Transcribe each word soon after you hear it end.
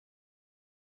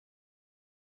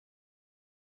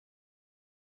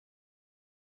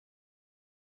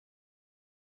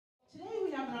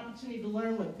have an opportunity to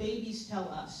learn what babies tell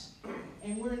us.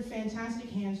 And we're in fantastic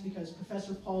hands because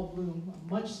Professor Paul Bloom,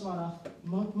 a much sought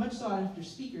after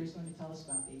speaker, is going to tell us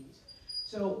about babies.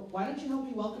 So why don't you help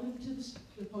me welcome him to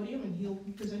the podium, and he'll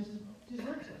present his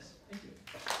work to us. Thank you.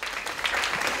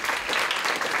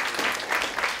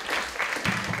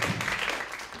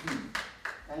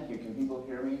 Thank you. Can people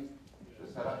hear me?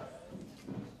 Just set up.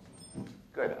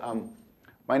 Good.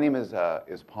 My name is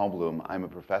Paul Bloom. I'm a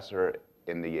professor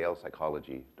in the Yale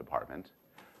Psychology department.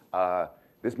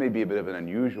 This may be a bit of an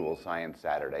unusual Science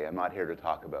Saturday. I'm not here to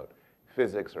talk about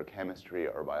physics or chemistry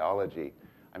or biology.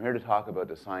 I'm here to talk about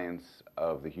the science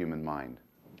of the human mind.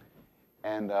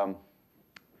 And I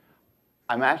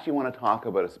actually want to talk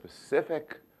about a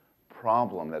specific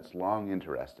problem that's long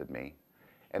interested me,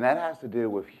 and that has to do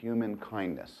with human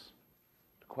kindness.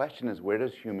 The question is, where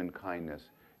does human kindness,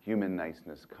 human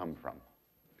niceness come from?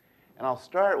 And I'll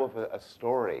start with a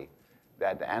story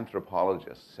that the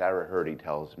anthropologist Sarah Hrdy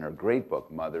tells in her great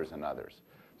book, Mothers and Others.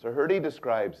 So Hrdy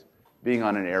describes being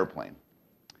on an airplane.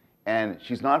 And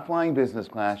she's not flying business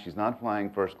class, she's not flying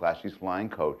first class, she's flying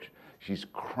coach. She's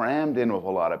crammed in with a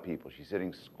lot of people. She's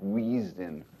sitting squeezed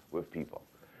in with people.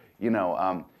 You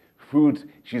know, foods,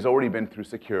 she's already been through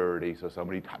security, so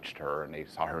somebody touched her and they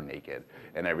saw her naked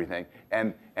and everything.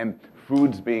 And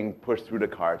food's being pushed through the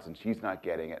carts and she's not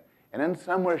getting it. And then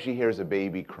somewhere she hears a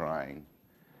baby crying.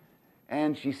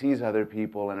 And she sees other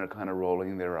people and are kind of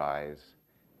rolling their eyes.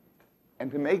 And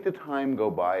to make the time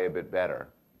go by a bit better,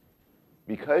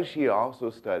 because she also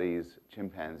studies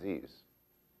chimpanzees,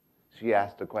 she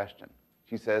asked a question.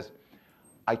 She says,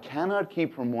 I cannot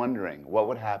keep from wondering what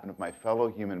would happen if my fellow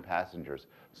human passengers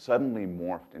suddenly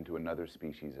morphed into another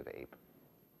species of ape.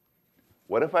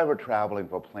 What if I were traveling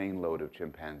with a plane load of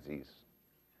chimpanzees?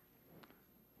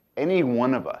 Any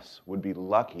one of us would be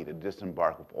lucky to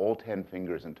disembark with all 10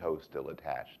 fingers and toes still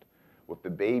attached, with the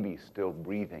baby still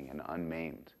breathing and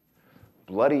unmaimed.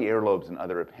 Bloody earlobes and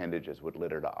other appendages would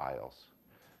litter the aisles.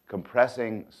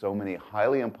 Compressing so many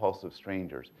highly impulsive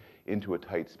strangers into a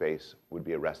tight space would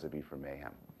be a recipe for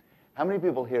mayhem. How many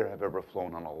people here have ever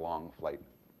flown on a long flight?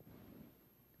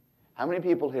 How many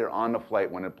people here on the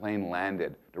flight, when a plane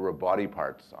landed, there were body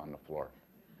parts on the floor?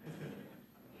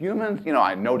 Humans, you know,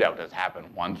 I no doubt this happened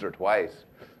once or twice,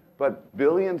 but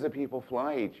billions of people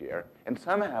fly each year, and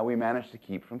somehow we manage to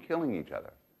keep from killing each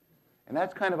other. And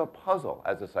that's kind of a puzzle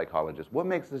as a psychologist. What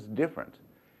makes this different?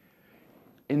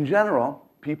 In general,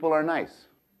 people are nice.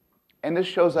 And this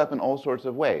shows up in all sorts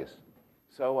of ways.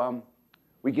 So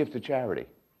we give to charity.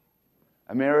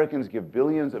 Americans give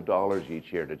billions of dollars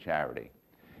each year to charity.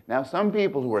 Now, some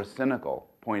people who are cynical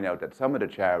point out that some of the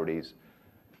charities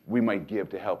we might give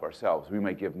to help ourselves. We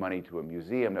might give money to a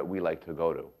museum that we like to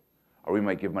go to. Or we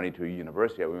might give money to a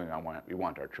university that we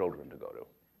want our children to go to.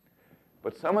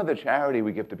 But some of the charity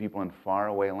we give to people in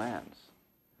faraway lands.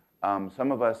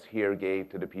 Some of us here gave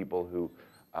to the people who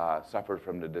suffered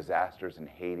from the disasters in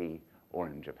Haiti or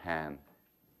in Japan.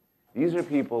 These are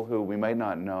people who we might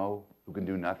not know, who can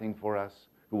do nothing for us,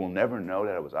 who will never know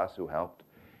that it was us who helped.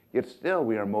 Yet still,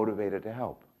 we are motivated to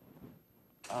help.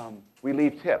 We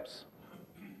leave tips.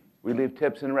 We leave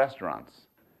tips in restaurants.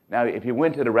 Now, if you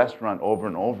went to the restaurant over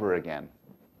and over again,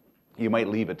 you might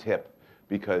leave a tip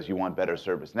because you want better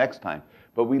service next time.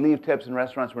 But we leave tips in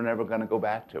restaurants we're never going to go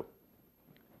back to.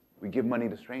 We give money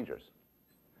to strangers.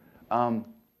 And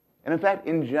in fact,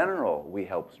 in general, we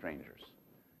help strangers.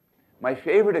 My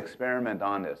favorite experiment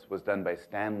on this was done by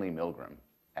Stanley Milgram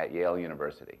at Yale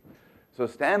University. So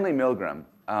Stanley Milgram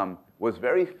was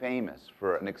very famous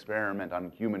for an experiment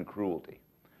on human cruelty,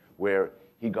 where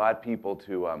he got people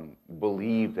to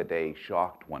believe that they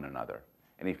shocked one another.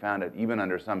 And he found that even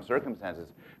under some circumstances,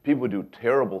 people would do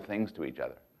terrible things to each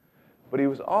other. But he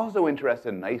was also interested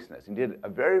in niceness. He did a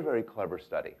very, very clever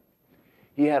study.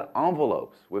 He had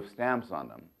envelopes with stamps on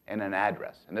them and an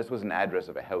address. And this was an address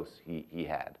of a house he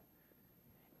had.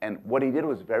 And what he did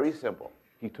was very simple.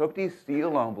 He took these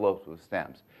sealed envelopes with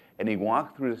stamps, and he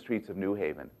walked through the streets of New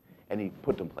Haven, and he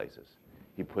put them places.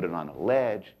 He put it on a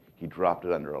ledge. He dropped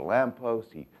it under a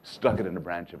lamppost. He stuck it in a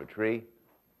branch of a tree.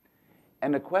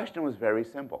 And the question was very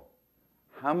simple.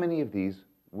 How many of these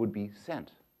would be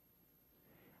sent?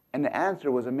 And the answer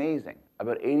was amazing.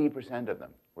 About 80% of them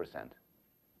were sent.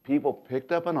 People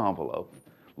picked up an envelope,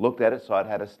 looked at it, saw it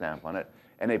had a stamp on it,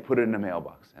 and they put it in a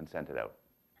mailbox and sent it out.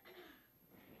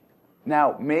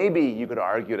 Now, maybe you could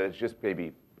argue that it's just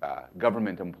maybe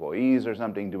government employees or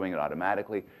something doing it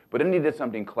automatically, but then he did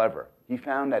something clever. He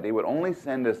found that they would only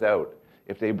send this out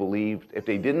if they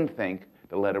didn't think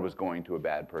the letter was going to a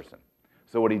bad person.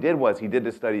 So what he did was he did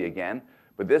the study again,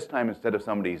 but this time instead of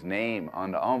somebody's name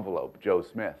on the envelope, Joe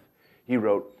Smith, he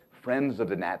wrote Friends of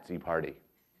the Nazi Party.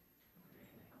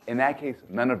 In that case,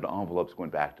 none of the envelopes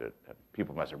went back to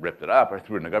people must have ripped it up or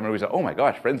threw it in the government. We said, oh my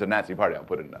gosh, Friends of the Nazi Party, I'll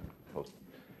put it in the post.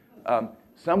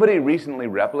 Somebody recently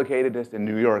replicated this in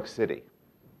New York City.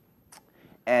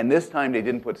 And this time they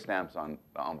didn't put stamps on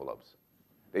the envelopes.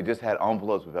 They just had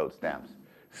envelopes without stamps.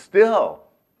 Still,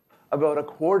 about a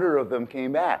quarter of them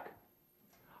came back.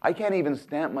 I can't even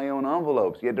stamp my own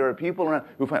envelopes, yet there are people around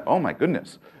who find, oh my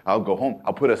goodness, I'll go home,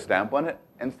 I'll put a stamp on it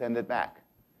and send it back.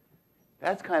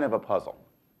 That's kind of a puzzle.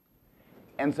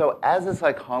 And so as a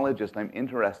psychologist, I'm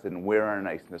interested in where our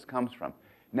niceness comes from.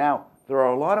 Now, there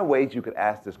are a lot of ways you could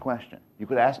ask this question. You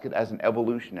could ask it as an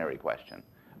evolutionary question.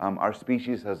 Our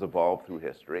species has evolved through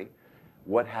history.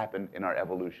 What happened in our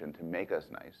evolution to make us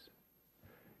nice?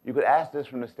 You could ask this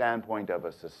from the standpoint of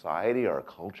a society or a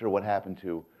culture. What happened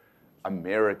to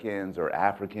Americans or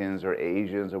Africans or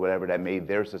Asians or whatever that made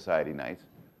their society nice?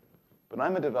 But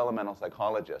I'm a developmental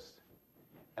psychologist,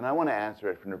 and I want to answer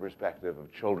it from the perspective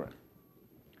of children.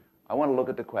 I want to look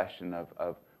at the question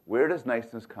of where does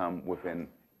niceness come within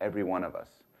every one of us?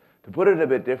 To put it a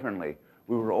bit differently,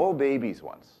 we were all babies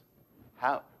once.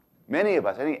 Many of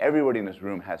us, I think everybody in this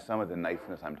room has some of the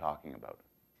niceness I'm talking about.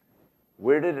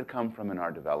 Where did it come from in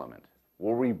our development?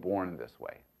 Were we born this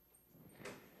way?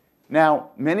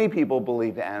 Now, many people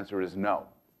believe the answer is no.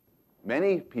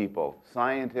 Many people,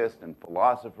 scientists and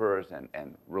philosophers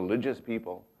and religious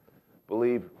people,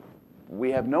 believe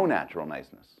we have no natural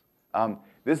niceness.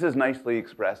 This is nicely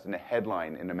expressed in a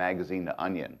headline in the magazine The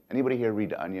Onion. Anybody here read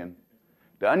The Onion?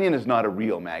 The Onion is not a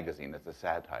real magazine, it's a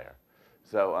satire.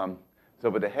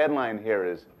 But the headline here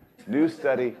is, new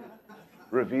study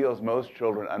reveals most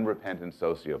children unrepentant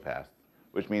sociopaths,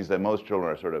 which means that most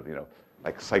children are sort of,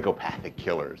 like psychopathic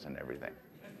killers and everything.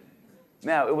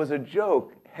 Now, it was a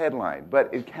joke headline,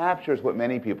 but it captures what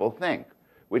many people think,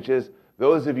 which is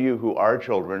those of you who are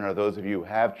children or those of you who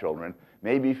have children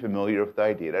may be familiar with the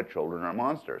idea that children are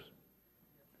monsters.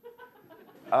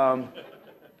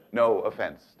 No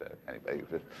offense to anybody.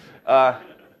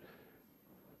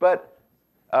 But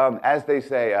as they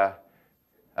say,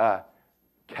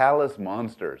 callous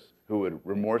monsters who would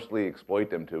remorselessly exploit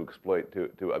them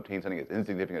to obtain something as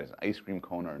insignificant as an ice cream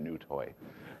cone or a new toy.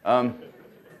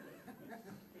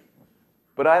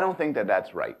 But I don't think that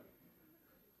that's right.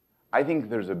 I think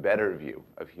there's a better view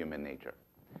of human nature.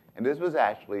 And this was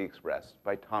actually expressed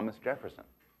by Thomas Jefferson.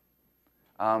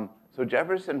 So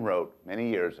Jefferson wrote many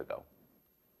years ago,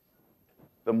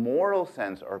 the moral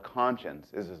sense or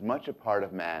conscience is as much a part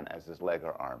of man as his leg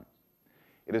or arm.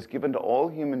 It is given to all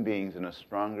human beings in a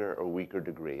stronger or weaker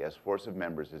degree, as force of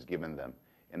members is given them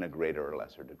in a greater or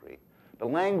lesser degree. The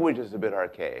language is a bit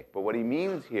archaic, but what he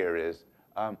means here is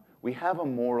we have a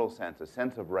moral sense, a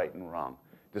sense of right and wrong,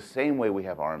 the same way we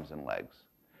have arms and legs.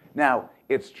 Now,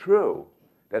 it's true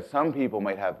that some people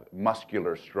might have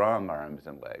muscular, strong arms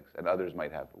and legs, and others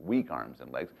might have weak arms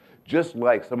and legs, just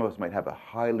like some of us might have a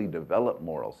highly developed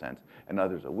moral sense, and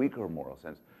others a weaker moral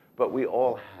sense, but we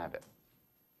all have it.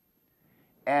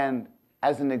 And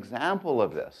as an example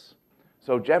of this,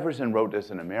 so Jefferson wrote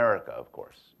this in America, of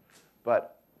course,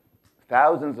 but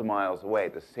thousands of miles away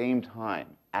at the same time,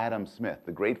 Adam Smith,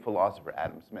 the great philosopher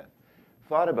Adam Smith,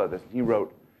 thought about this. He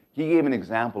gave an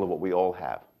example of what we all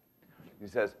have. He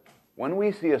says, when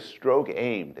we see a stroke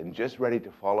aimed and just ready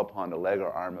to fall upon the leg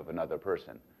or arm of another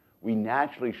person, we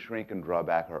naturally shrink and draw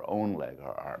back our own leg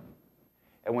or arm.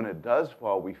 And when it does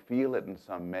fall, we feel it in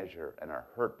some measure and are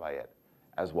hurt by it,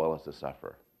 as well as the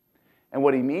sufferer. And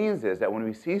what he means is that when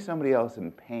we see somebody else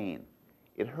in pain,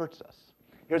 it hurts us.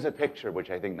 Here's a picture which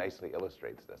I think nicely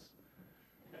illustrates this.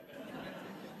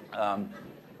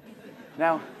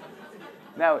 Now,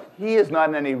 he is not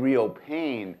in any real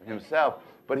pain himself,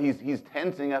 but he's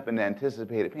tensing up in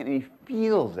anticipated pain, and he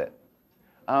feels it.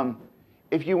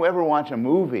 If you ever watch a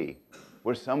movie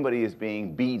where somebody is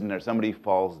being beaten or somebody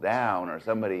falls down or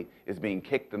somebody is being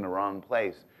kicked in the wrong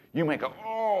place, you might go,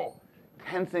 oh,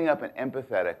 tensing up an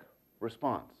empathetic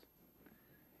response.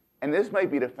 And this might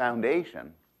be the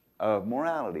foundation of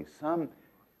morality, some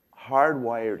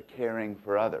hardwired caring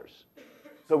for others.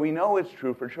 So we know it's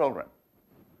true for children.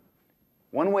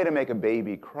 One way to make a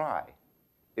baby cry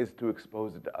is to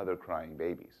expose it to other crying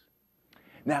babies.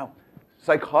 Now,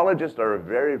 psychologists are a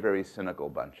very, very cynical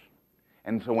bunch.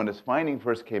 And so when this finding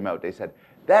first came out, they said,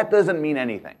 that doesn't mean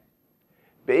anything.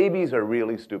 Babies are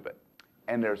really stupid.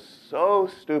 And they're so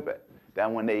stupid that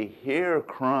when they hear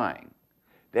crying,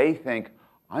 they think,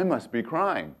 I must be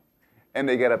crying. And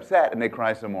they get upset and they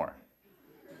cry some more.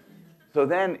 So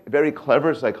then very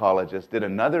clever psychologists did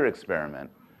another experiment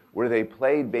where they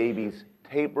played babies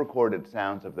tape-recorded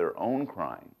sounds of their own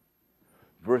crying,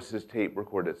 versus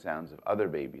tape-recorded sounds of other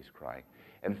babies crying,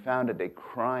 and found that they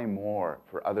cry more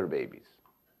for other babies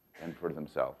than for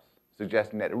themselves,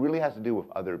 suggesting that it really has to do with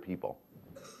other people.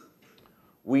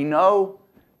 We know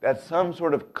that some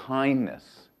sort of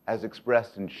kindness, as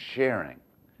expressed in sharing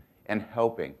and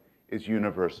helping, is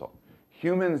universal.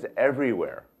 Humans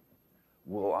everywhere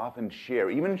will often share,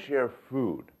 even share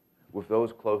food with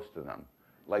those close to them,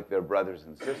 like their brothers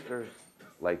and sisters,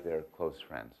 like their close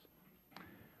friends.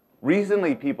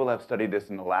 Recently, people have studied this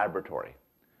in the laboratory.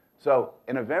 So,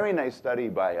 in a very nice study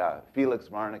by Felix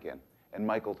Varnikin and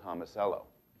Michael Tomasello,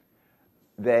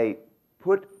 they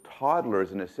put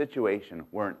toddlers in a situation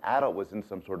where an adult was in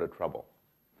some sort of trouble.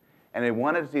 And they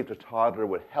wanted to see if the toddler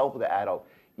would help the adult,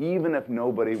 even if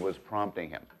nobody was prompting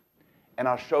him. And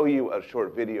I'll show you a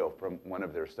short video from one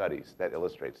of their studies that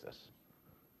illustrates this.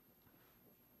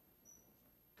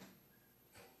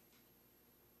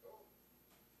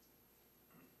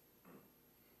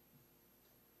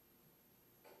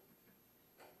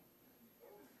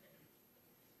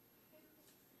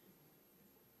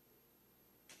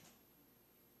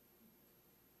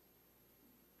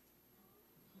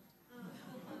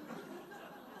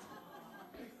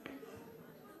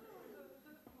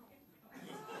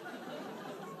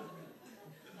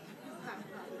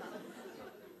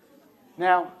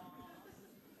 Now,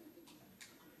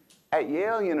 at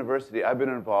Yale University, I've been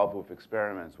involved with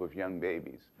experiments with young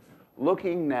babies,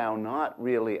 looking now not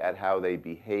really at how they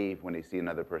behave when they see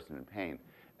another person in pain,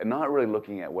 and not really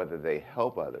looking at whether they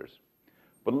help others,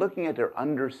 but looking at their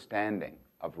understanding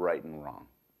of right and wrong.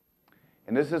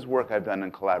 And this is work I've done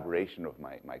in collaboration with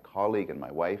my colleague and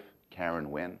my wife, Karen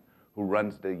Wynn, who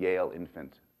runs the Yale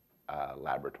Infant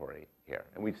Laboratory here.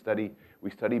 And we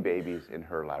study babies in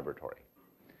her laboratory.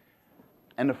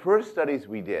 And the first studies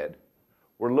we did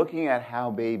were looking at how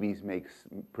babies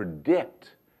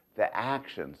predict the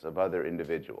actions of other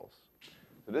individuals.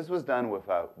 So this was done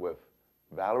with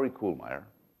Valerie Kuhlmeier.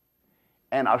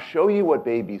 And I'll show you what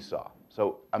babies saw.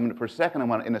 So in a second, I'm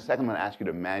going to ask you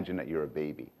to imagine that you're a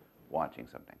baby watching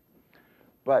something.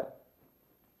 But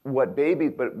what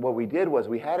we did was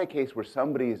we had a case where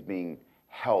somebody is being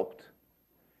helped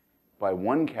by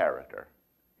one character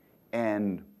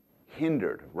and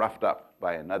hindered, roughed up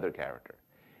by another character.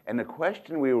 And the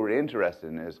question we were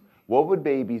interested in is, what would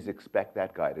babies expect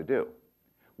that guy to do?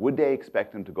 Would they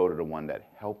expect him to go to the one that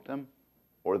helped him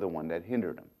or the one that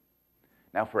hindered him?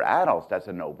 Now, for adults, that's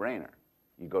a no-brainer.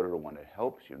 You go to the one that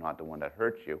helps you, not the one that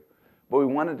hurts you. But we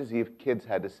wanted to see if kids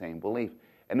had the same belief.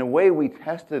 And the way we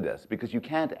tested this, because you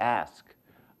can't ask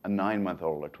a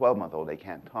 9-month-old or 12-month-old, they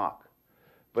can't talk.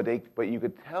 But you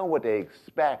could tell what they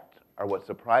expect or what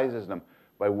surprises them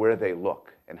by where they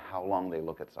look and how long they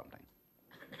look at something.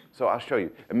 So I'll show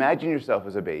you. Imagine yourself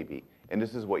as a baby, and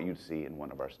this is what you'd see in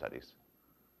one of our studies.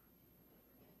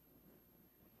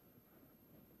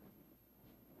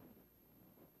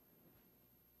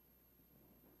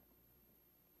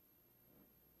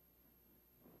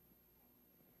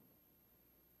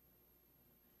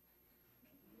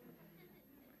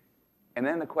 And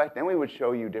then we would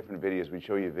show you different videos. We'd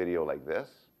show you a video like this,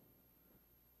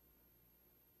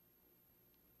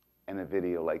 and a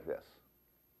video like this.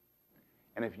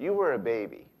 And if you were a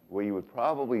baby, what you would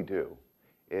probably do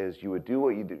is you would do what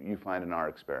you find in our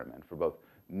experiment. For both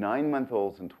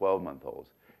 9-month-olds and 12-month-olds,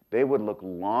 they would look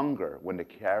longer when the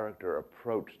character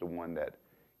approached the one that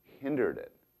hindered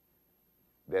it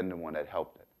than the one that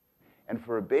helped it. And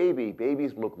for a baby,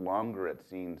 babies look longer at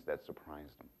scenes that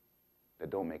surprise them, that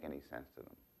don't make any sense to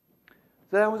them.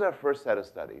 So that was our first set of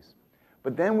studies.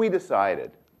 But then we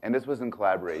decided, and this was in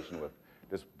collaboration with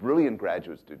this brilliant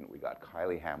graduate student we got,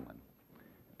 Kylie Hamlin,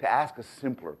 to ask a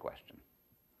simpler question.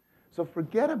 So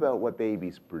forget about what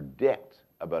babies predict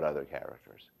about other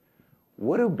characters.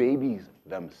 What do babies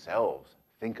themselves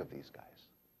think of these guys?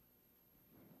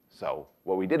 So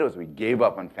what we did was we gave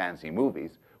up on fancy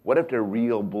movies. What if they're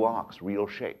real blocks, real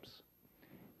shapes?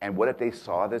 And what if they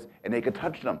saw this and they could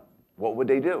touch them? What would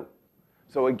they do?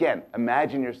 So again,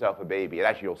 imagine yourself a baby. And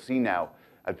actually, you'll see now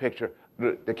a picture.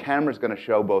 The camera's going to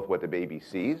show both what the baby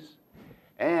sees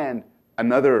and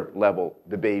another level,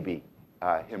 the baby,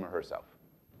 him or herself.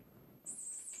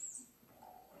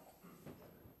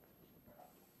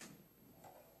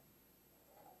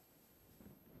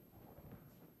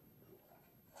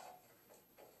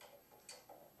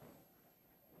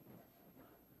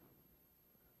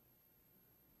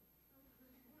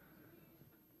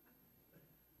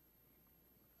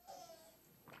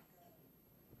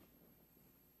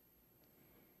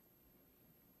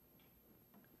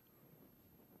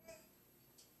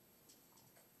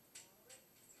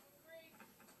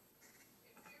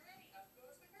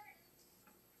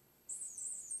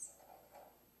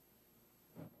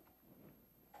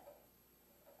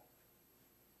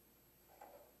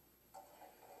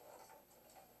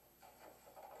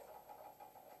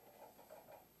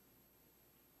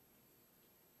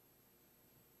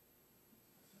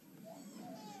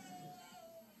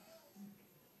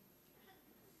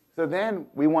 So then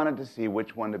we wanted to see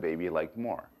which one the baby liked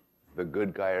more, the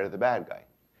good guy or the bad guy.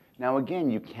 Now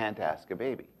again, you can't ask a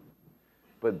baby.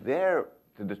 But there,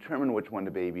 to determine which one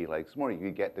the baby likes more, you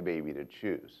could get the baby to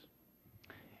choose.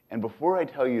 And before I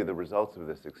tell you the results of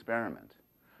this experiment,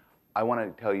 I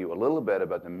want to tell you a little bit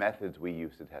about the methods we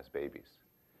use to test babies.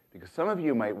 Because some of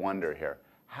you might wonder here,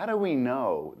 how do we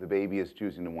know the baby is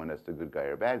choosing the one that's the good guy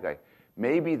or bad guy?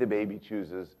 Maybe the baby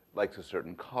likes a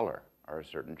certain color or a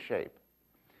certain shape.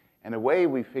 And the way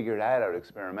we figured that out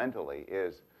experimentally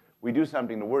is we do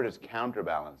something, the word is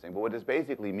counterbalancing, but what this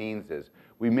basically means is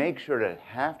we make sure that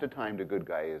half the time the good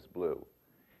guy is blue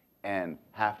and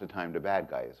half the time the bad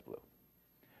guy is blue.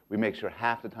 We make sure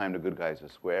half the time the good guy is a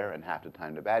square and half the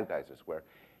time the bad guy is a square.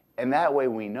 And that way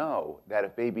we know that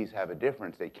if babies have a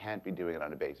difference, they can't be doing it on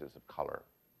the basis of color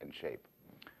and shape.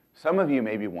 Some of you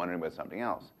may be wondering about something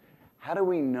else. How do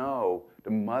we know the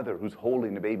mother who's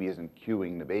holding the baby isn't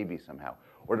cueing the baby somehow?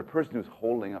 Or the person who's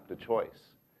holding up the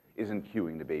choice isn't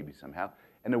cueing the baby somehow?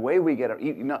 And the way we get it,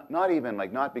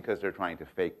 not because they're trying to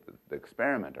fake the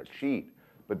experiment or cheat,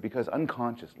 but because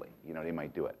unconsciously, they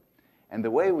might do it. And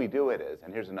the way we do it is,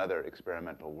 and here's another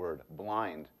experimental word,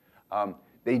 blind.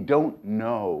 They don't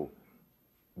know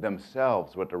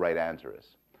themselves what the right answer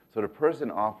is. So the person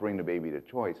offering the baby the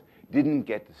choice didn't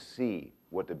get to see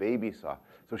what the baby saw.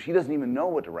 So she doesn't even know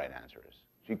what the right answer is.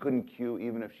 She couldn't cue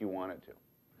even if she wanted to.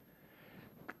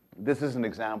 This is an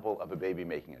example of a baby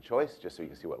making a choice, just so you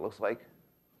can see what it looks like.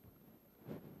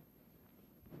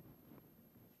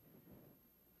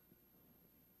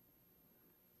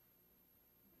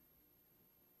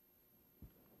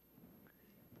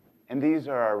 And these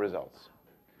are our results.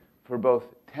 For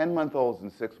both 10-month-olds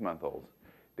and 6-month-olds,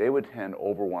 they would tend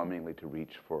overwhelmingly to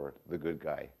reach for the good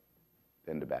guy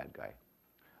than the bad guy.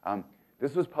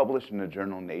 This was published in the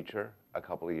journal Nature a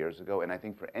couple of years ago, and I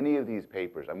think for any of these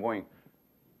papers, I'm going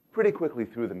pretty quickly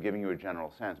through them, giving you a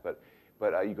general sense, but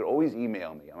you could always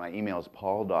email me. My email is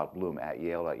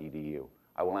paul.bloom@yale.edu.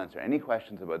 I will answer any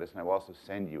questions about this, and I will also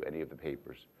send you any of the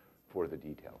papers for the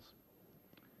details.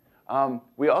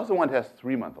 We also want to test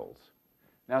 3-month-olds.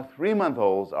 Now,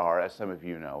 3-month-olds are, as some of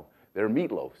you know, they're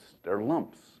meatloafs, they're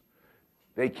lumps.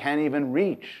 They can't even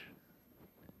reach.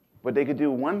 But they could do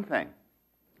one thing.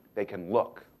 They can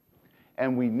look.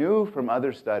 And we knew from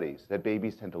other studies that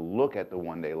babies tend to look at the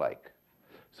one they like.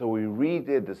 So we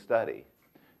redid the study.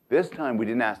 This time, we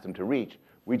didn't ask them to reach.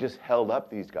 We just held up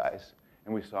these guys,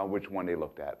 and we saw which one they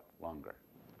looked at longer.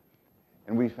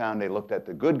 And we found they looked at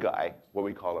the good guy, what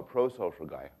we call a pro-social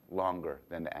guy, longer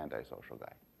than the antisocial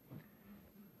guy.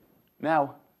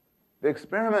 Now, the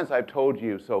experiments I've told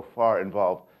you so far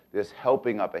involve this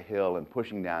helping up a hill and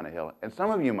pushing down a hill. And some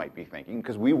of you might be thinking,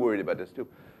 because we worried about this too,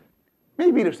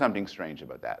 maybe there's something strange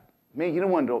about that. Maybe you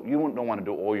don't want to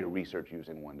do all your research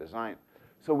using one design.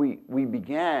 So we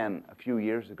began a few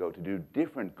years ago to do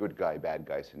different good guy, bad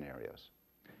guy scenarios.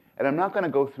 And I'm not going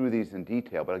to go through these in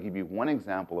detail, but I'll give you one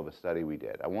example of a study we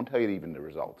did. I won't tell you even the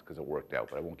results because it worked out,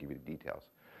 but I won't give you the details.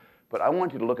 But I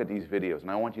want you to look at these videos,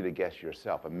 and I want you to guess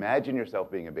yourself. Imagine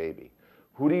yourself being a baby.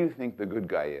 Who do you think the good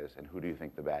guy is, and who do you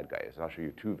think the bad guy is? And I'll show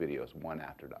you 2 videos, one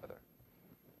after the other.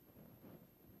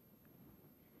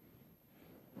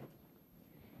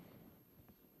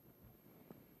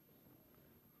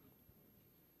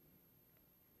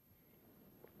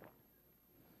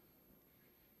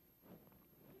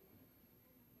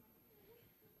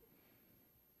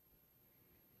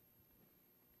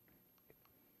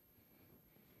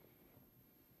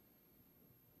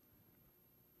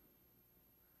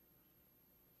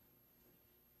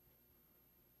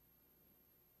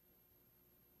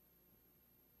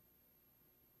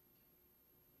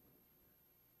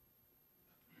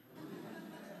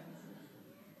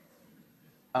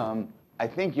 I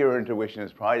think your intuition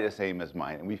is probably the same as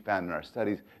mine, and we found in our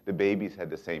studies the babies had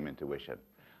the same intuition.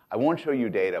 I won't show you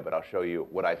data, but I'll show you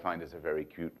what I find is a very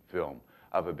cute film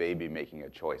of a baby making a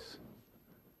choice.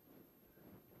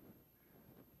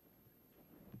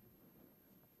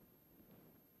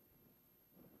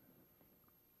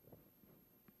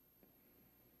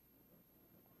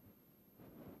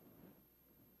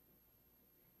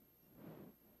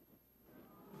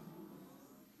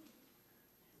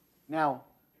 Now,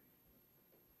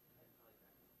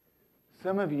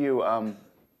 some of you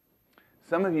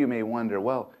may wonder,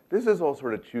 well, this is all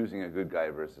sort of choosing a good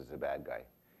guy versus a bad guy.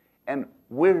 And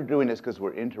we're doing this because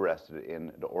we're interested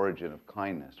in the origin of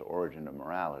kindness, the origin of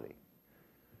morality.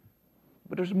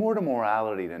 But there's more to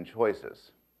morality than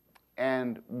choices.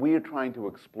 And we're trying to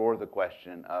explore the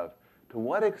question of, to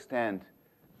what extent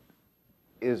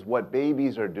is what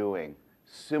babies are doing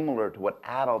similar to what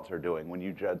adults are doing when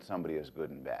you judge somebody as good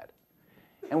and bad?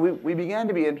 And we began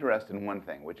to be interested in one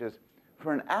thing, which is,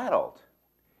 for an adult,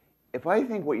 if I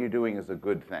think what you're doing is a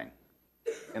good thing,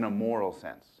 in a moral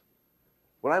sense,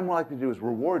 what I'm more likely to do is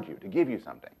reward you, to give you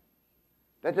something.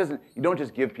 You don't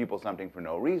just give people something for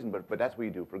no reason, but that's what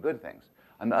you do for good things.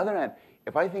 On the other hand,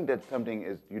 if I think that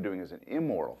something you're doing is an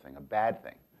immoral thing, a bad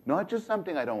thing, not just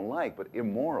something I don't like, but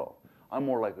immoral, I'm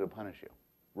more likely to punish you.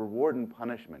 Reward and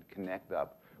punishment connect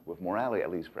up with morality,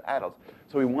 at least for adults.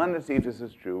 So we wanted to see if this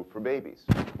is true for babies.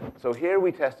 So here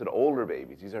we tested older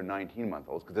babies. These are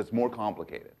 19-month-olds, because it's more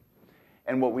complicated.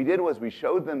 And what we did was we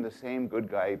showed them the same good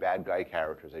guy, bad guy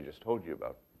characters I just told you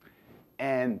about.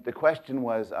 And the question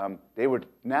was,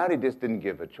 now they just didn't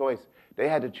give a choice. They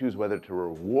had to choose whether to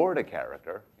reward a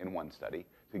character in one study,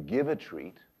 to give a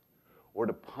treat, or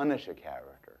to punish a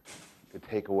character, to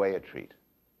take away a treat.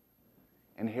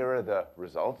 And here are the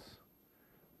results.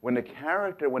 When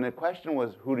the question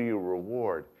was, who do you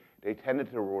reward, they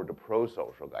tended to reward the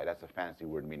pro-social guy. That's a fancy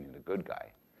word meaning the good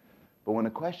guy. But when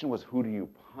the question was, who do you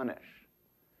punish,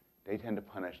 they tend to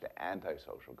punish the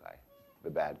antisocial guy, the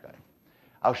bad guy.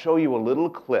 I'll show you a little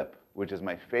clip, which is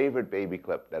my favorite baby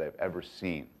clip that I've ever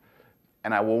seen.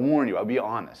 And I will warn you, I'll be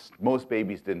honest, most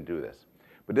babies didn't do this.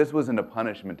 But this wasn't a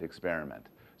punishment experiment.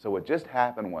 So what just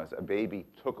happened was a baby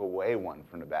took away one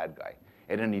from the bad guy,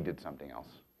 and then he did something else.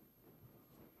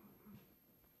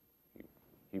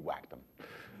 He whacked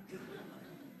him.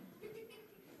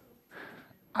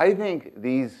 I think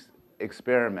these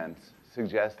experiments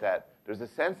suggest that there's a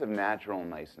sense of natural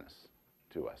niceness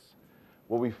to us.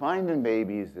 What we find in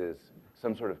babies is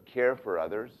some sort of care for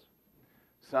others,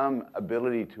 some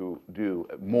ability to do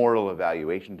moral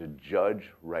evaluation, to judge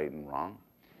right and wrong,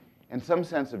 and some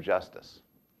sense of justice.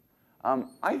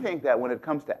 I think that when it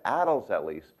comes to adults, at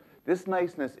least, this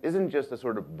niceness isn't just a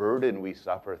sort of burden we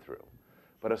suffer through,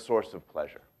 but a source of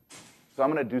pleasure. So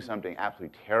I'm going to do something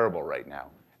absolutely terrible right now,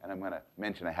 and I'm going to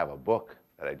mention I have a book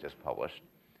that I just published.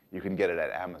 You can get it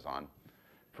at Amazon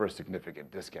for a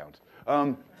significant discount,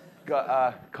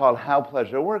 called How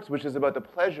Pleasure Works, which is about the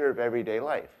pleasure of everyday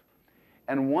life.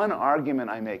 And one argument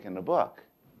I make in the book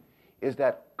is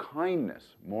that kindness,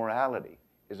 morality,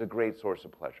 is a great source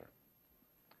of pleasure.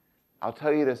 I'll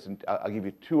tell you this, and I'll give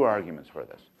you two arguments for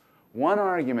this. One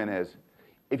argument is,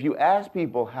 if you ask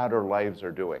people how their lives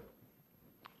are doing,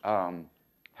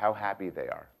 how happy they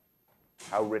are,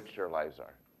 how rich their lives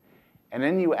are, and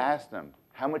then you ask them,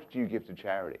 how much do you give to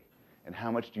charity, and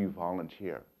how much do you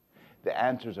volunteer, the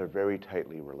answers are very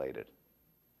tightly related.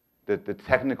 The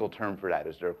technical term for that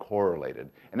is they're correlated,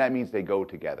 and that means they go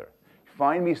together.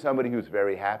 Find me somebody who's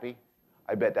very happy,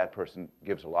 I bet that person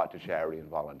gives a lot to charity and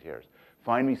volunteers.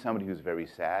 Find me somebody who's very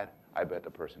sad, I bet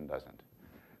the person doesn't.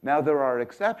 Now, there are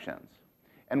exceptions,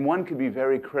 and one could be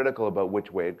very critical about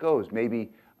which way it goes.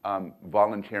 Maybe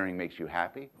volunteering makes you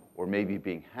happy, or maybe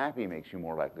being happy makes you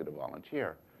more likely to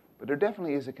volunteer. But there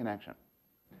definitely is a connection.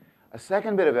 A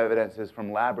second bit of evidence is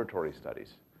from laboratory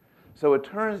studies. So it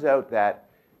turns out that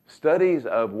studies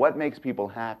of what makes people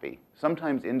happy,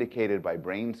 sometimes indicated by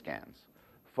brain scans,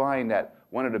 find that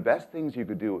one of the best things you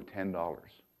could do with $10,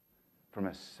 from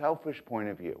a selfish point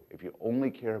of view, if you only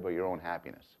care about your own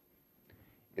happiness,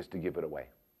 is to give it away.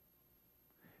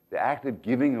 The act of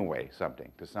giving away something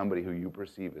to somebody who you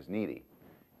perceive as needy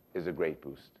is a great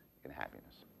boost in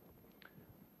happiness.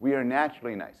 We are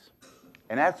naturally nice.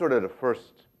 And that's sort of the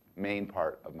first main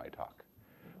part of my talk.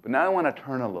 But now I want to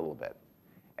turn a little bit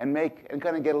and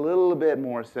kind of get a little bit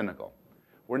more cynical.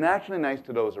 We're naturally nice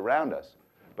to those around us,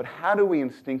 but how do we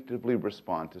instinctively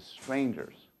respond to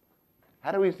strangers?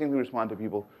 How do we instinctively respond to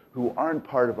people who aren't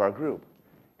part of our group?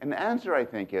 And the answer, I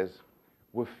think, is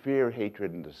with fear,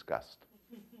 hatred, and disgust.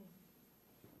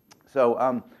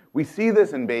 So we see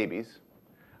this in babies.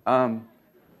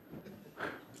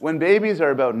 When babies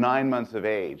are about 9 months of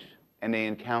age and they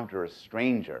encounter a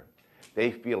stranger,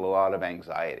 they feel a lot of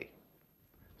anxiety.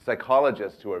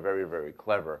 Psychologists who are very, very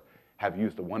clever have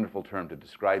used a wonderful term to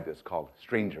describe this called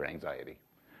stranger anxiety.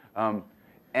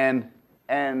 And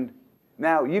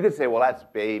now you could say, well, that's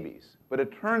babies. But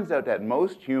it turns out that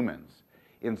most humans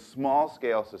in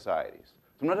small-scale societies,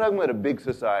 so I'm not talking about a big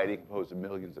society composed of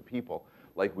millions of people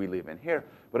like we live in here,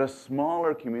 but a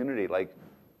smaller community like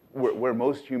where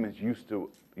most humans used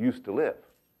to live,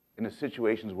 in the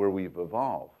situations where we've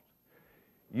evolved,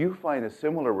 you find a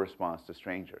similar response to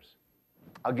strangers.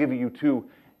 I'll give you two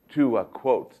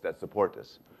quotes that support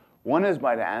this. One is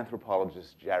by the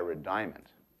anthropologist Jared Diamond,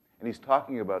 and he's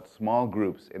talking about small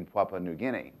groups in Papua New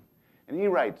Guinea. And he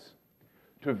writes,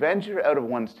 "To venture out of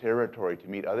one's territory to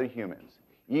meet other humans,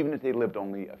 even if they lived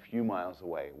only a few miles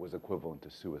away, was equivalent to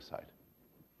suicide."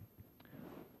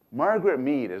 Margaret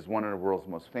Mead is one of the world's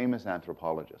most famous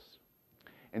anthropologists.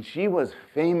 And she was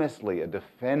famously a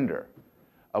defender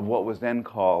of what was then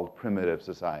called primitive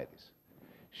societies.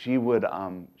 She would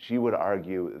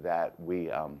argue that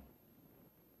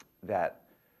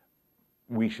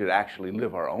we should actually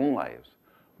live our own lives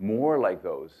more like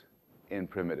those in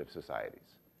primitive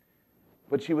societies.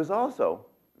 But she was also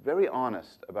very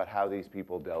honest about how these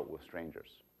people dealt with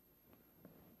strangers.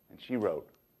 And she wrote,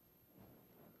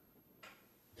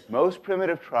 "Most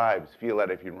primitive tribes feel that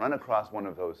if you run across one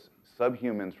of those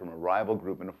subhumans from a rival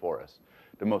group in a forest,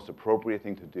 the most appropriate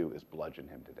thing to do is bludgeon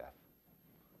him to death."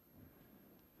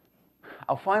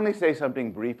 I'll finally say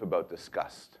something brief about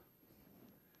disgust.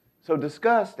 So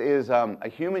disgust is a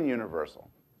human universal.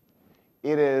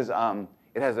 It has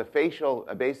a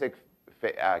basic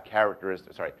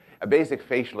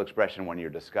facial expression when you're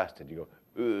disgusted. You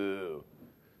go, ooh.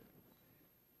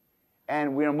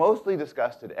 And we are mostly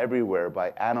disgusted everywhere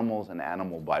by animals and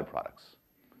animal byproducts.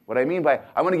 What I mean by,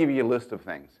 I want to give you a list of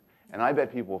things, and I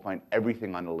bet people will find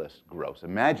everything on the list gross.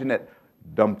 Imagine it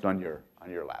dumped on your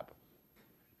lap.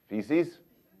 Feces,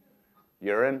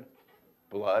 urine,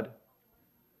 blood,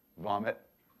 vomit,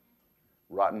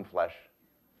 rotten flesh,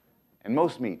 and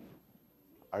most meat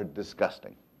are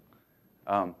disgusting.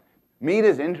 Meat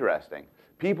is interesting.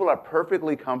 People are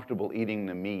perfectly comfortable eating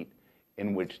the meat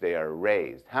in which they are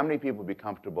raised. How many people would be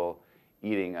comfortable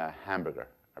eating a hamburger?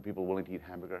 Are people willing to eat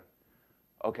hamburger?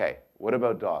 Okay, what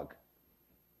about dog?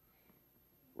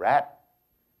 Rat?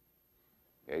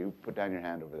 Yeah, you put down your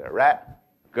hand over there. Rat?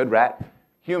 Good rat.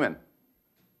 Human?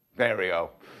 There we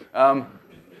go.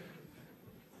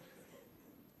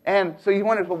 And so you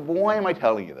wonder, well, why am I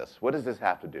telling you this? What does this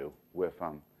have to do with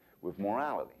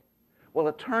morality? Well,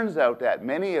 it turns out that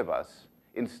many of us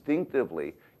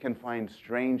instinctively can find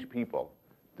strange people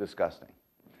disgusting.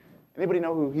 Anybody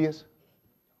know who he is?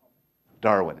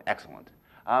 Darwin, excellent.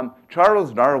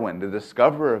 Charles Darwin, the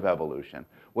discoverer of evolution,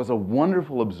 was a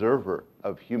wonderful observer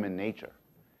of human nature.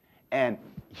 And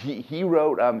he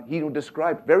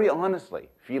described very honestly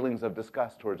feelings of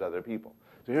disgust towards other people.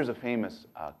 So here's a famous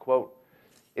quote.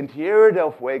 "In Tierra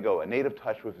del Fuego, a native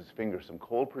touched with his finger some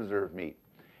cold preserved meat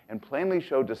and plainly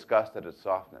showed disgust at its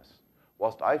softness,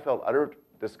 whilst I felt utter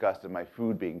disgust at my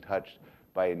food being touched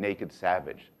by a naked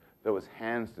savage, though his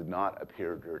hands did not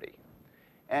appear dirty."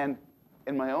 And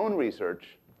in my own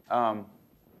research, I'm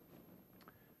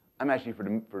actually, for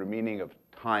the meaning of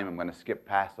time, I'm going to skip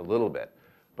past a little bit.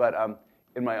 But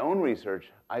in my own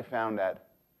research, I found that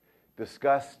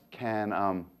disgust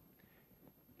can,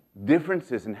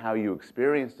 differences in how you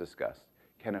experience disgust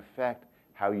can affect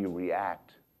how you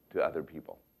react to other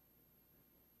people.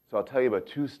 So I'll tell you about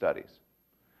two studies.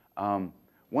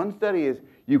 One study is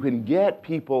you can get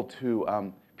people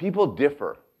to, people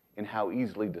differ in how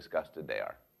easily disgusted they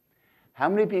are. How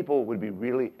many people would be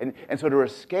really, and so there are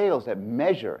scales that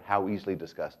measure how easily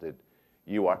disgusted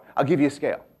you are. I'll give you a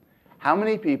scale. How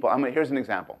many people, here's an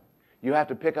example. You have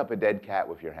to pick up a dead cat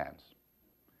with your hands.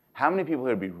 How many people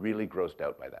would be really grossed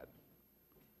out by that?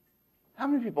 How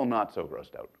many people not so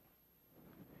grossed out?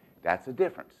 That's a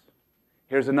difference.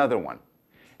 Here's another one.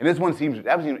 And this one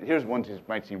here's one that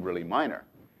might seem really minor.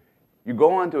 You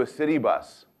go onto a city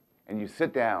bus and you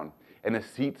sit down and the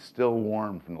seat's still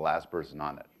warm from the last person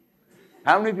on it.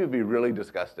 How many people would be really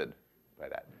disgusted by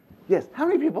that? Yes. How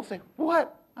many people say,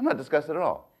 what? I'm not disgusted at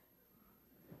all.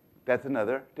 That's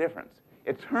another difference.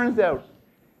 It turns out,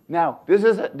 now, this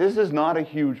is not a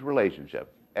huge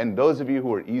relationship. And those of you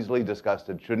who are easily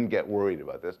disgusted shouldn't get worried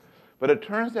about this. But it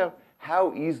turns out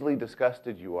how easily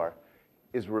disgusted you are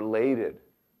is related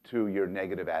to your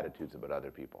negative attitudes about other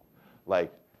people,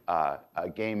 like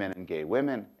gay men and gay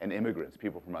women and immigrants,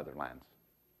 people from other lands.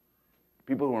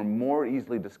 People who are more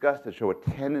easily disgusted show a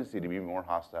tendency to be more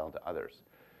hostile to others.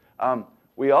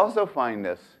 We also find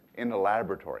this in the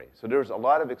laboratory. So there's a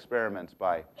lot of experiments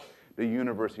by the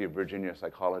University of Virginia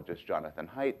psychologist Jonathan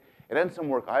Haidt, and then some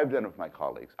work I've done with my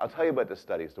colleagues. I'll tell you about this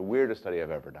study. It's the weirdest study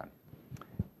I've ever done.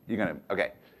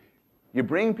 Okay. You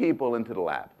bring people into the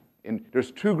lab.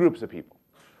 There's two groups of people.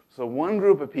 So one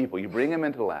group of people, you bring them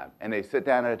into the lab, and they sit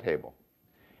down at a table,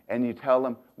 and you tell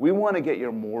them, we want to get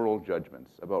your moral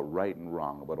judgments about right and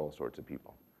wrong about all sorts of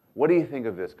people. What do you think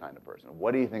of this kind of person?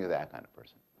 What do you think of that kind of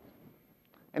person?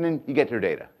 And then you get their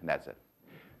data, and that's it.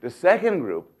 The second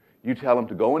group, you tell them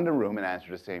to go in the room and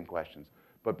answer the same questions.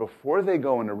 But before they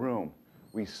go in the room,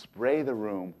 we spray the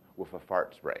room with a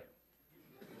fart spray.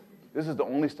 This is the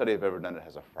only study I've ever done that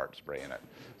has a fart spray in it.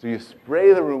 So you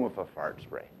spray the room with a fart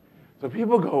spray. So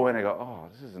people go in and go, oh,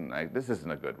 this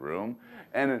isn't a good room.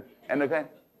 And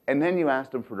then you ask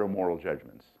them for their moral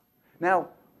judgments. Now,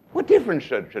 what difference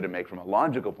should it make from a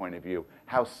logical point of view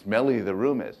how smelly the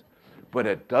room is? But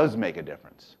it does make a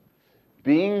difference.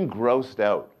 Being grossed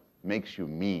out makes you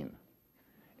mean,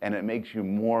 and it makes you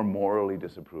more morally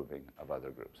disapproving of other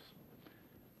groups.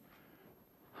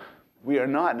 We are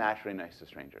not naturally nice to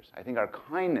strangers. I think our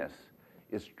kindness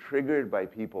is triggered by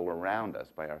people around us,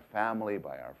 by our family,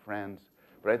 by our friends.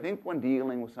 But I think when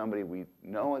dealing with somebody we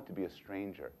know it to be a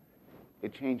stranger,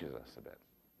 it changes us a bit.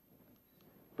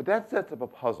 But that sets up a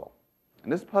puzzle.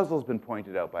 And this puzzle has been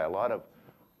pointed out by a lot of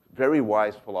very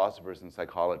wise philosophers and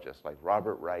psychologists like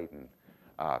Robert Wright and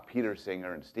Peter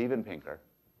Singer and Steven Pinker,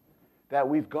 that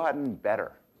we've gotten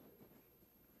better.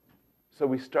 So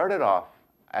we started off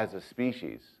as a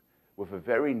species with a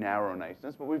very narrow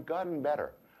niceness, but we've gotten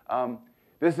better.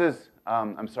 This is,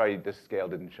 I'm sorry this scale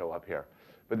didn't show up here,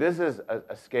 but this is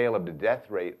a scale of the death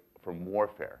rate from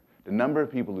warfare, the number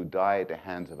of people who die at the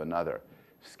hands of another,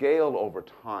 scaled over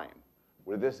time,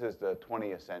 where this is the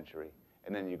 20th century,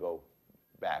 and then you go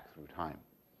back through time.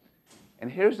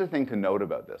 And here's the thing to note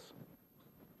about this.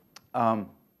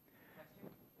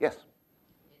 Yes?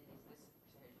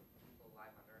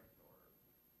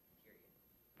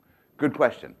 Good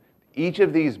question. Each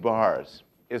of these bars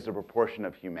is the proportion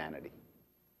of humanity.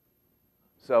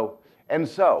 So,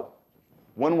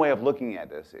 one way of looking at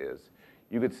this is,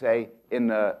 you could say,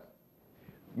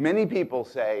 many people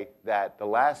say that the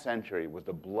last century was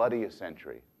the bloodiest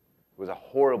century. It was a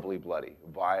horribly bloody,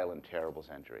 vile, and terrible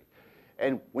century.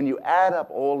 And when you add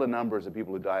up all the numbers of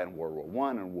people who died in World War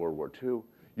I and World War II,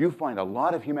 you find a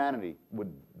lot of humanity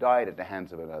died at the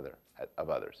hands of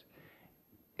others.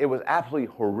 It was absolutely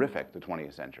horrific, the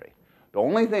 20th century. The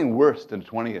only thing worse than the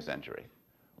 20th century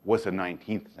was the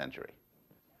 19th century,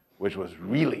 which was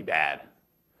really bad.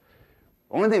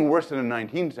 The only thing worse than the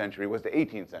 19th century was the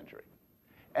 18th century.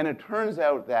 And it turns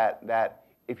out that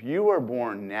if you are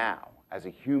born now, as a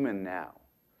human now,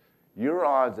 your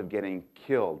odds of getting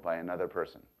killed by another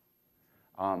person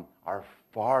are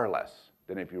far less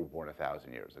than if you were born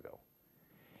 1,000 years ago.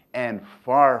 And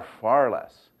far, far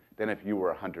less than if you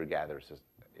were a hunter-gatherer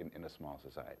in a small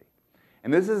society.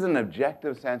 And this is an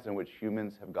objective sense in which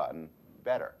humans have gotten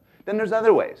better. Then there's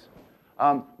other ways.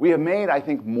 We have made, I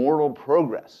think, moral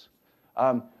progress.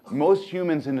 Most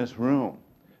humans in this room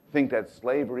think that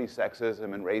slavery,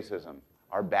 sexism, and racism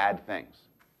are bad things.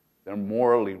 They're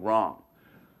morally wrong.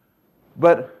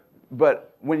 But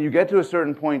when you get to a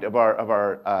certain point of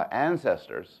our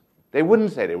ancestors, they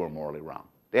wouldn't say they were morally wrong.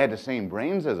 They had the same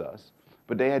brains as us,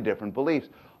 but they had different beliefs.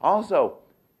 Also,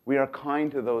 we are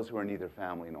kind to those who are neither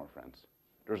family nor friends.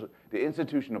 There's the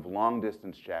institution of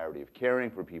long-distance charity, of caring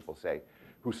for people, say,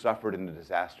 who suffered in the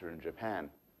disaster in Japan,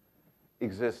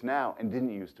 exists now and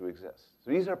didn't used to exist.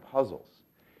 So these are puzzles.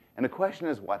 And the question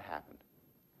is, what happened?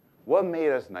 What made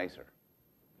us nicer?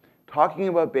 Talking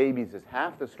about babies is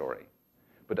half the story,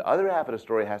 but the other half of the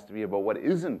story has to be about what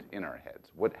isn't in our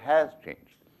heads, what has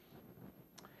changed.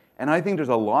 And I think there's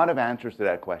a lot of answers to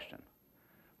that question.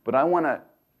 But I want to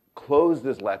close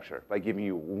this lecture by giving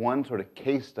you one sort of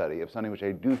case study of something which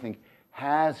I do think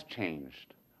has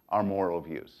changed our moral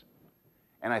views.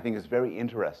 And I think it's very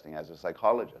interesting as a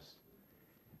psychologist.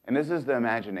 And this is the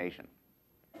imagination,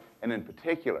 and in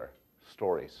particular,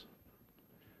 stories.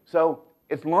 So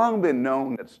it's long been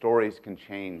known that stories can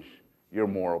change your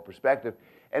moral perspective,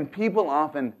 and people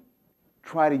often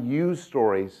try to use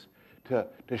stories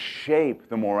to shape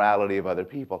the morality of other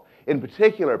people. In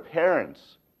particular,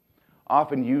 parents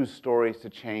often use stories to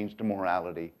change the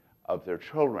morality of their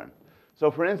children.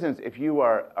 So for instance, if you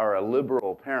are a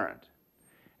liberal parent,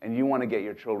 and you want to get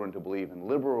your children to believe in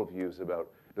liberal views about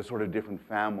the sort of different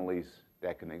families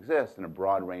that can exist in a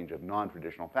broad range of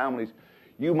non-traditional families,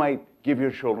 you might give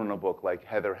your children a book like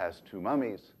Heather Has Two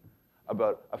Mummies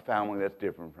about a family that's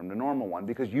different from the normal one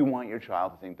because you want your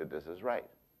child to think that this is right.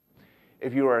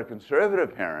 If you are a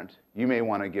conservative parent, you may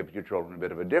want to give your children a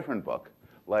bit of a different book,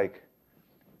 like,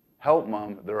 Help,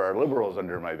 Mom, there are liberals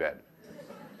under my bed.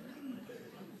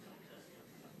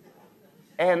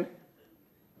 And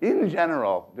in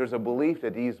general, there's a belief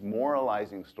that these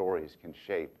moralizing stories can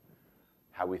shape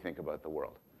how we think about the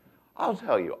world. I'll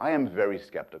tell you, I am very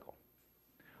skeptical.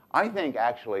 I think,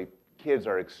 actually, kids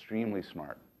are extremely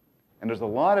smart. And there's a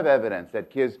lot of evidence that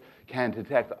kids can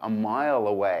detect a mile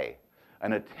away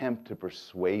an attempt to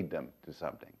persuade them to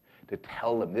something, to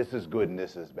tell them this is good and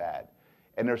this is bad.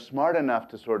 And they're smart enough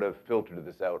to sort of filter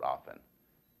this out often.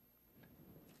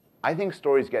 I think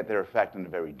stories get their effect in a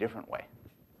very different way.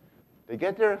 They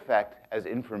get their effect as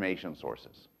information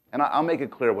sources. And I'll make it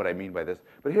clear what I mean by this.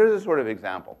 But here's a sort of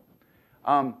example.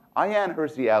 Ayaan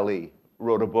Hirsi Ali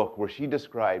wrote a book where she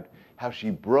described how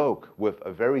she broke with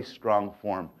a very strong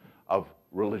form of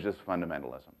religious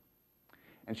fundamentalism.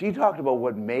 And she talked about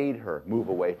what made her move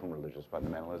away from religious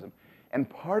fundamentalism. And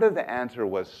part of the answer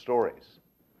was stories.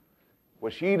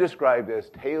 What she described as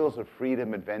tales of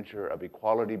freedom, adventure, of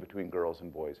equality between girls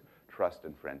and boys, trust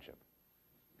and friendship.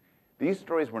 These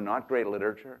stories were not great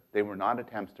literature. They were not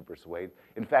attempts to persuade.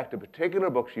 In fact, the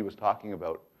particular book she was talking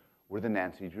about were the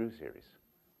Nancy Drew series.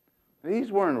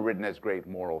 These weren't written as great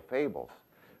moral fables,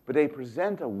 but they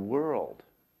present a world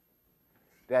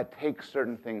that takes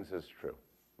certain things as true,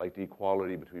 like the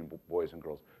equality between boys and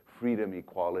girls, freedom,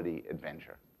 equality,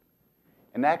 adventure.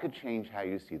 And that could change how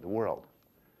you see the world.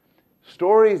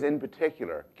 Stories in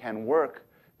particular can work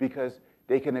because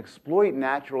they can exploit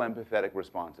natural empathetic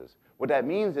responses. What that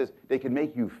means is they can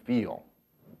make you feel.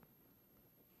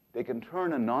 They can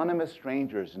turn anonymous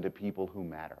strangers into people who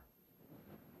matter.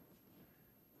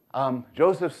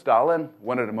 Joseph Stalin,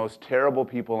 one of the most terrible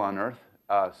people on earth,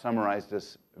 summarized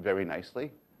this very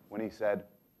nicely when he said,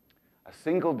 "A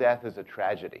single death is a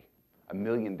tragedy. A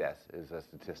million deaths is a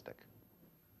statistic."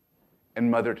 And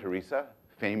Mother Teresa,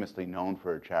 famously known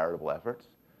for her charitable efforts,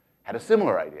 had a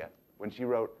similar idea when she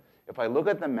wrote, "If I look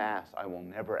at the mass, I will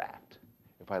never act.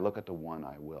 If I look at the one,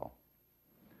 I will."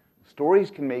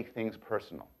 Stories can make things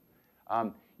personal.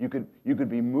 You could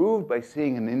be moved by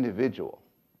seeing an individual,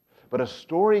 but a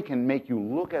story can make you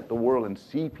look at the world and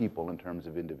see people in terms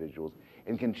of individuals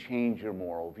and can change your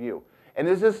moral view. And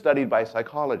this is studied by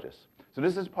psychologists. So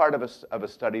this is part of a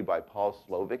study by Paul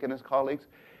Slovic and his colleagues.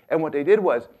 And what they did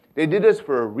was, they did this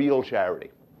for a real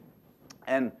charity.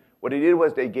 And what they did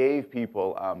was they gave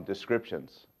people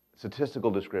descriptions,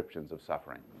 statistical descriptions of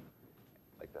suffering,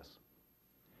 like this.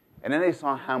 And then they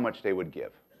saw how much they would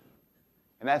give.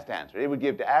 And that's the answer.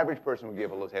 The average person would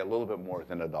give, say, a little bit more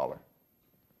than $1.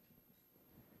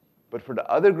 But for the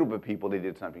other group of people, they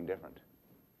did something different.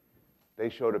 They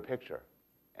showed a picture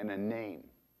and a name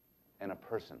and a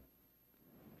person.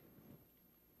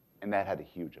 And that had a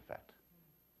huge effect.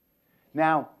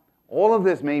 Now, all of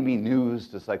this may be news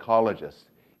to psychologists.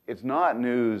 It's not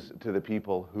news to the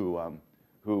people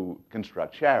who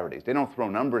construct charities. They don't throw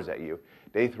numbers at you.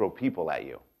 They throw people at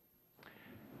you.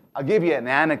 I'll give you an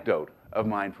anecdote of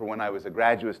mine for when I was a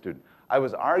graduate student. I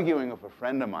was arguing with a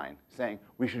friend of mine saying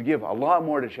we should give a lot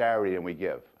more to charity than we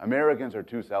give. Americans are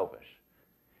too selfish.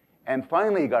 And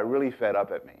finally he got really fed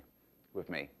up with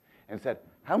me and said,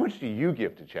 "How much do you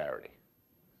give to charity?"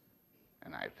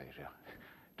 And I said,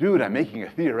 "Dude, I'm making a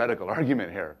theoretical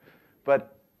argument here."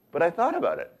 But I thought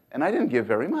about it, and I didn't give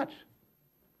very much.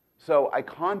 So I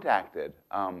contacted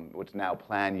what's now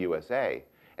Plan USA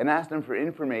and asked them for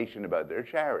information about their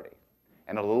charity.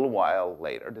 And a little while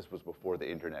later, this was before the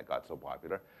internet got so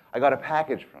popular, I got a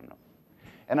package from them.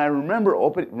 And I remember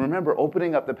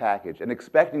opening up the package and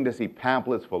expecting to see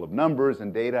pamphlets full of numbers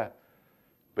and data,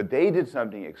 but they did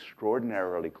something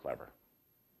extraordinarily clever.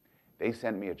 They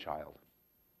sent me a child.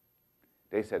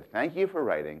 They said, "Thank you for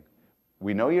writing.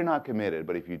 We know you're not committed,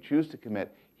 but if you choose to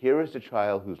commit, here is the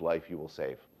child whose life you will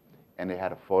save." And they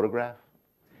had a photograph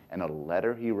and a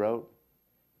letter he wrote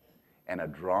and a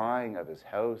drawing of his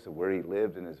house and where he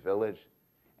lived in his village,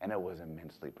 and it was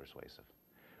immensely persuasive.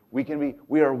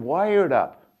 We are wired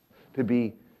up to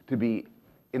be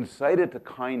incited to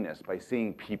kindness by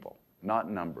seeing people, not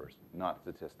numbers, not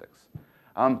statistics.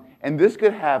 And this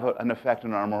could have an effect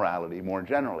on our morality more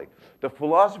generally. The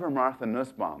philosopher Martha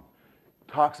Nussbaum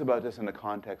talks about this in the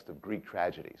context of Greek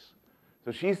tragedies.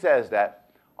 So she says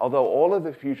that although all of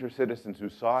the future citizens who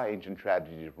saw ancient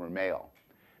tragedies were male,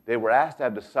 they were asked to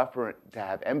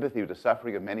have empathy with the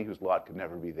suffering of many whose lot could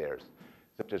never be theirs,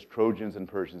 such as Trojans and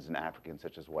Persians and Africans,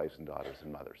 such as wives and daughters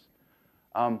and mothers.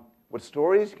 What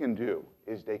stories can do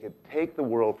is they could take the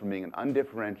world from being an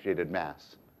undifferentiated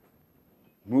mass,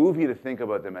 move you to think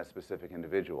about them as specific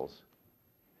individuals,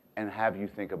 and have you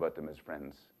think about them as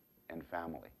friends and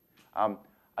family.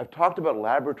 I've talked about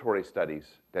laboratory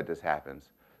studies that this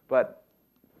happens, but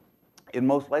it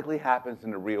most likely happens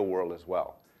in the real world as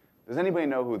well. Does anybody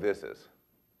know who this is?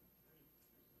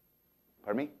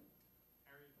 Pardon me?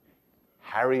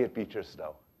 Harriet Beecher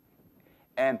Stowe.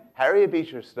 And Harriet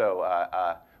Beecher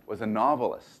Stowe was a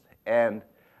novelist. And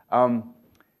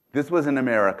this was in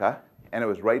America, and it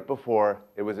was right before,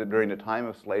 it was during the time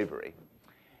of slavery.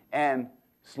 And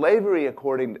slavery,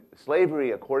 according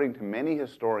to many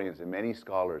historians and many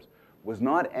scholars, was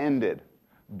not ended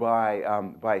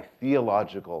by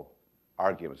theological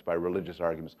arguments, by religious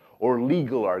arguments, or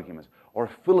legal arguments, or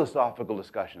philosophical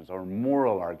discussions, or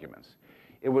moral arguments.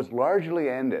 It was largely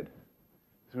ended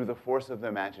through the force of the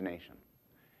imagination.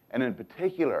 And in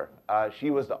particular, she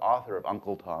was the author of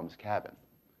Uncle Tom's Cabin.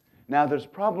 Now, there's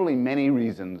probably many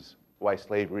reasons why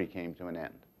slavery came to an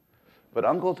end. But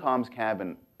Uncle Tom's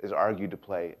Cabin is argued to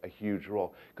play a huge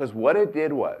role. Because what it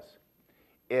did was,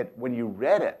 when you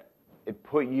read it, it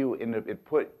put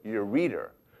your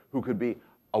reader, who could be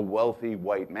a wealthy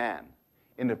white man,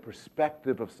 in the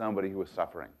perspective of somebody who was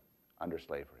suffering under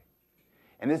slavery.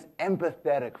 And this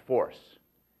empathetic force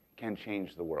can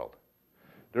change the world.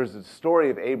 There's a story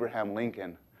of Abraham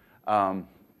Lincoln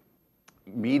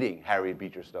meeting Harriet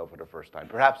Beecher Stowe for the first time.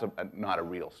 Perhaps not a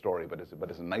real story, but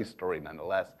it's a nice story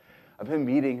nonetheless, of him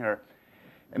meeting her.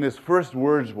 And his first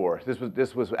words were,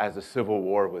 this was as the Civil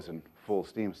War was in full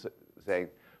steam, saying,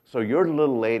 "So you're the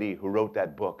little lady who wrote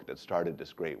that book that started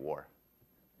this great war."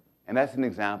 And that's an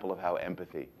example of how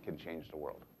empathy can change the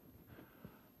world.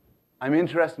 I'm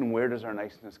interested in, where does our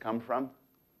niceness come from?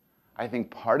 I think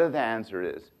part of the answer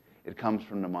is it comes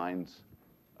from the minds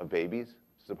of babies.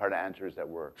 So part of the answer is that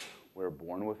we're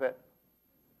born with it.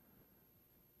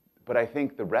 But I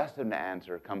think the rest of the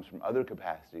answer comes from other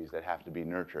capacities that have to be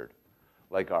nurtured,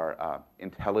 like our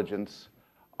intelligence,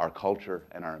 our culture,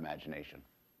 and our imagination.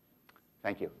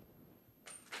 Thank you.